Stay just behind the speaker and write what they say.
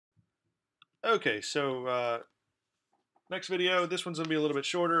Okay, so next video, this one's going to be a little bit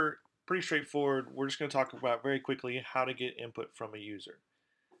shorter, pretty straightforward. We're just going to talk about very quickly how to get input from a user.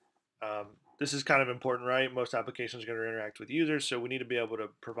 This is kind of important, right? Most applications are going to interact with users, so we need to be able to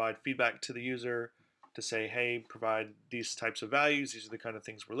provide feedback to the user to say, hey, provide these types of values. These are the kind of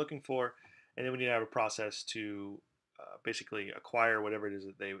things we're looking for. And then we need to have a process to basically acquire whatever it is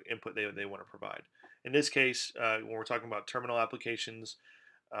that they input they want to provide. In this case, when we're talking about terminal applications,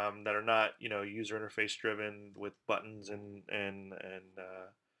 that are not user interface driven with buttons and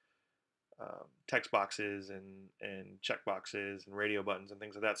text boxes and check boxes and radio buttons and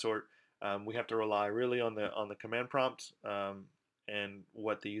things of that sort. We have to rely really on the command prompt and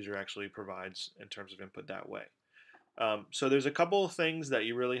what the user actually provides in terms of input that way. So there's a couple of things that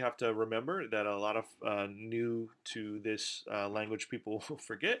you really have to remember that a lot of new to this language people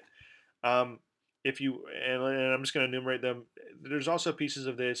forget. If you and I'm just going to enumerate them. There's also pieces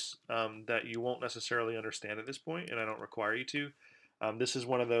of this that you won't necessarily understand at this point, and I don't require you to. This is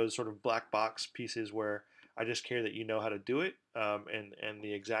one of those sort of black box pieces where I just care that you know how to do it and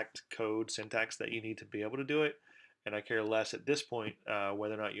the exact code syntax that you need to be able to do it. And I care less at this point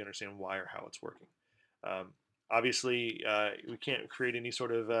whether or not you understand why or how it's working. Obviously, we can't create any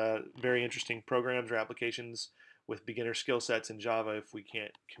sort of very interesting programs or applications with beginner skill sets in Java if we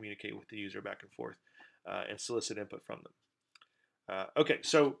can't communicate with the user back and forth and solicit input from them. Okay,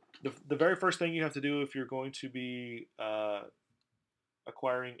 so the very first thing you have to do if you're going to be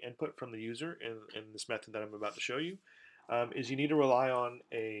acquiring input from the user in this method that I'm about to show you is you need to rely on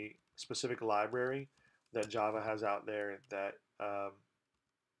a specific library that Java has out there that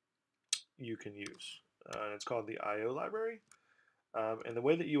you can use. It's called the IO library. And the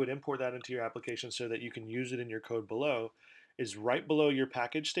way that you would import that into your application so that you can use it in your code below is right below your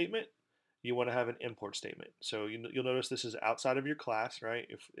package statement. You want to have an import statement. So you'll notice this is outside of your class, right?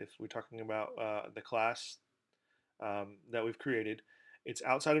 If we're talking about the class that we've created, it's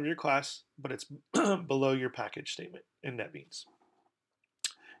outside of your class, but it's below your package statement in NetBeans.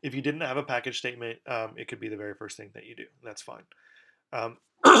 If you didn't have a package statement, it could be the very first thing that you do. That's fine.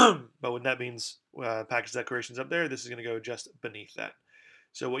 But with NetBeans package declarations up there, this is going to go just beneath that.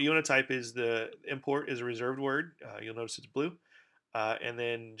 So what you want to type is the import is a reserved word. You'll notice it's blue. And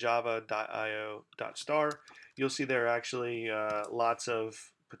then java.io.star. You'll see there are actually lots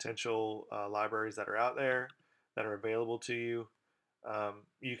of potential libraries that are out there that are available to you.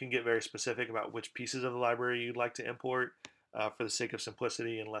 You can get very specific about which pieces of the library you'd like to import. For the sake of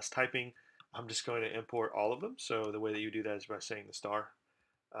simplicity and less typing, I'm just going to import all of them. So the way that you do that is by saying the star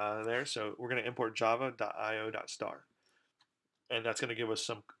there. So we're going to import java.io.star. And that's going to give us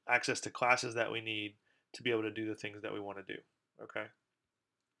some access to classes that we need to be able to do the things that we want to do. Okay.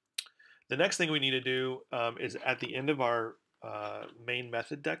 The next thing we need to do is at the end of our main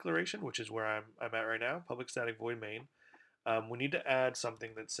method declaration, which is where I'm at right now, public static void main. We need to add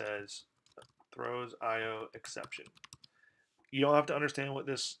something that says throws IO exception. You don't have to understand what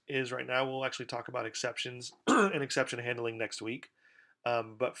this is right now. We'll actually talk about exceptions and exception handling next week.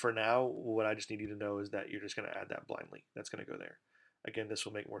 But for now, what I just need you to know is that you're just going to add that blindly. That's going to go there. Again, this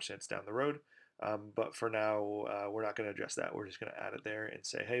will make more sense down the road. But for now, we're not going to address that. We're just going to add it there and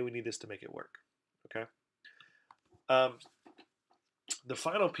say, hey, we need this to make it work. Okay. The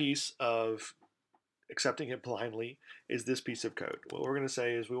final piece of accepting it blindly is this piece of code. What we're going to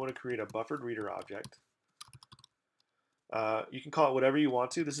say is we want to create a buffered reader object. You can call it whatever you want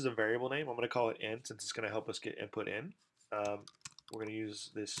to. This is a variable name. I'm going to call it in since it's going to help us get input in. We're going to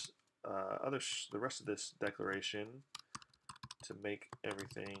use this the rest of this declaration to make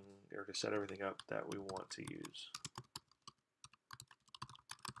everything or to set everything up that we want to use.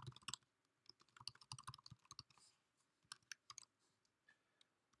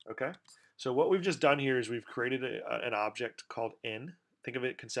 Okay, so what we've just done here is we've created an object called in. Think of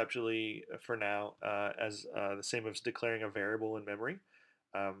it conceptually for now as the same as declaring a variable in memory.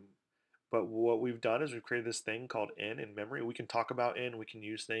 But what we've done is we've created this thing called in memory. We can talk about in, we can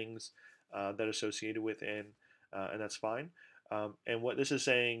use things that are associated with in, and that's fine. And what this is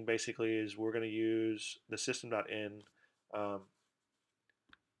saying basically is we're going to use the system.in,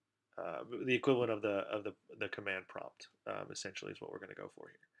 the equivalent of the command prompt, essentially is what we're going to go for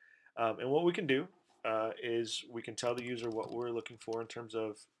here. And what we can do is we can tell the user what we're looking for in terms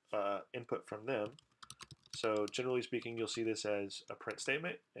of input from them. So generally speaking, you'll see this as a print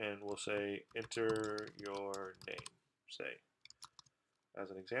statement, and we'll say enter your name, say,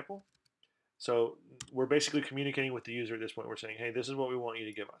 as an example. So we're basically communicating with the user at this point. We're saying, hey, this is what we want you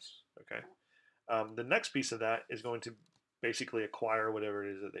to give us. Okay. The next piece of that is going to basically acquire whatever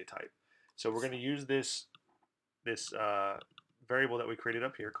it is that they type. So we're going to use this variable that we created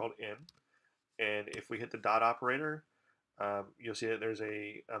up here called in, And if we hit the dot operator, you'll see that there's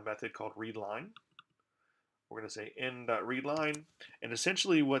a method called readLine. We're going to say n.readLine, and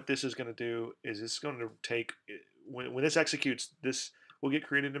essentially what this is going to do is it's going to take, when this executes, this will get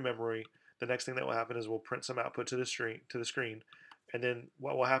created in memory. The next thing that will happen is we'll print some output to the screen, and then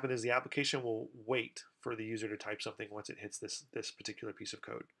what will happen is the application will wait for the user to type something once it hits this particular piece of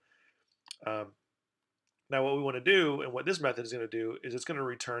code. Now what we want to do, and what this method is going to do, is it's going to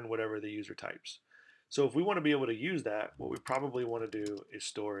return whatever the user types. So if we want to be able to use that, what we probably want to do is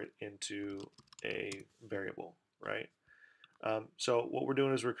store it into a variable, right? So what we're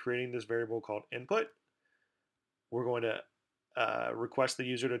doing is we're creating this variable called input. We're going to request the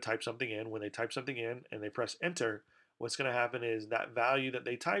user to type something in. When they type something in and they press enter, what's going to happen is that value that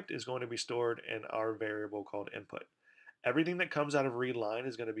they typed is going to be stored in our variable called input. Everything that comes out of readLine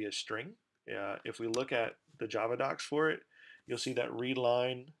is going to be a string. If we look at the Java docs for it, you'll see that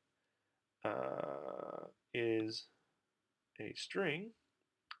readLine is a string.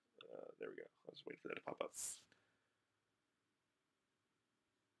 There we go. Let's wait for that to pop up.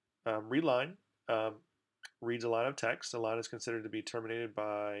 ReadLine reads a line of text. A line is considered to be terminated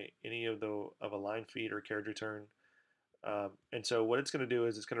by any of a line feed or carriage return. And so what it's going to do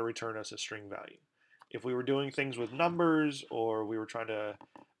is it's going to return us a string value. If we were doing things with numbers, or we were trying to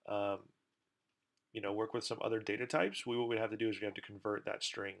work with some other data types, what we'd have to do is we have to convert that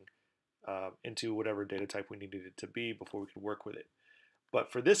string into whatever data type we needed it to be before we could work with it.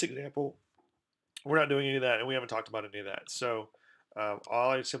 But for this example, we're not doing any of that, and we haven't talked about any of that. So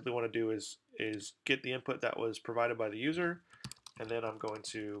all I simply want to do is get the input that was provided by the user, and then I'm going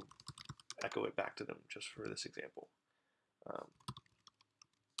to echo it back to them just for this example.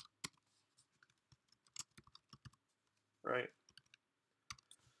 Right.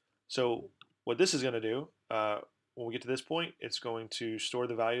 So what this is going to do, when we get to this point, it's going to store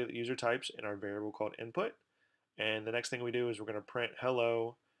the value that the user types in our variable called input. And the next thing we do is we're going to print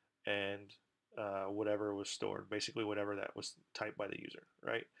hello and whatever was stored, basically whatever that was typed by the user,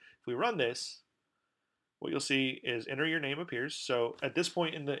 right? If we run this, what you'll see is enter your name appears. So at this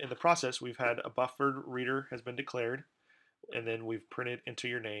point in the process, we've had a buffered reader has been declared, and then we've printed enter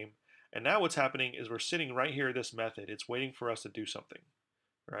your name. And now what's happening is we're sitting right here, this method. It's waiting for us to do something,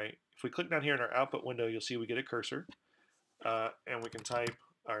 right? If we click down here in our output window, you'll see we get a cursor, and we can type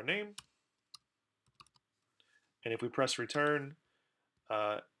our name. And if we press return,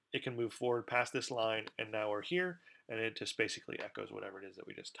 it can move forward past this line, and now we're here, and it just basically echoes whatever it is that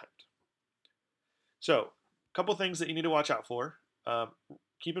we just typed. So a couple things that you need to watch out for.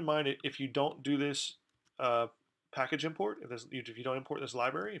 Keep in mind, if you don't do this package import, if you don't import this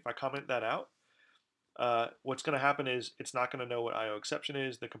library, if I comment that out, what's going to happen is it's not going to know what IO exception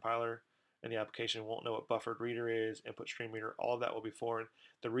is. The compiler and the application won't know what buffered reader is, input stream reader, all of that will be foreign.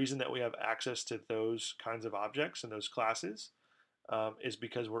 The reason that we have access to those kinds of objects and those classes is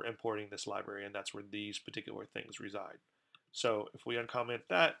because we're importing this library, and that's where these particular things reside. So if we uncomment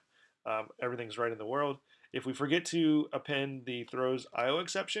that, everything's right in the world. If we forget to append the throws IO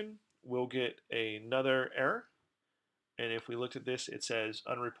exception, we'll get another error. And if we looked at this, it says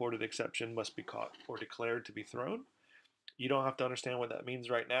unreported exception must be caught or declared to be thrown. You don't have to understand what that means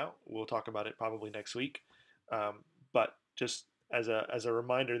right now. We'll talk about it probably next week. But just as a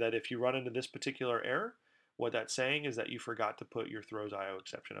reminder that if you run into this particular error, what that's saying is that you forgot to put your throws IO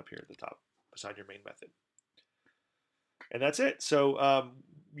exception up here at the top beside your main method. And that's it. So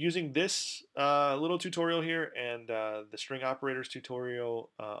using this little tutorial here and the string operators tutorial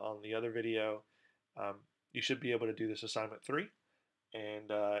on the other video, you should be able to do this assignment 3.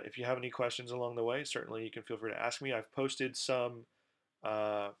 And if you have any questions along the way, certainly you can feel free to ask me. I've posted some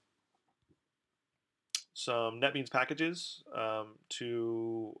NetBeans packages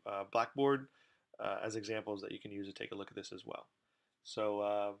to Blackboard as examples that you can use to take a look at this as well.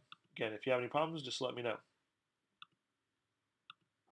 So again, if you have any problems, just let me know.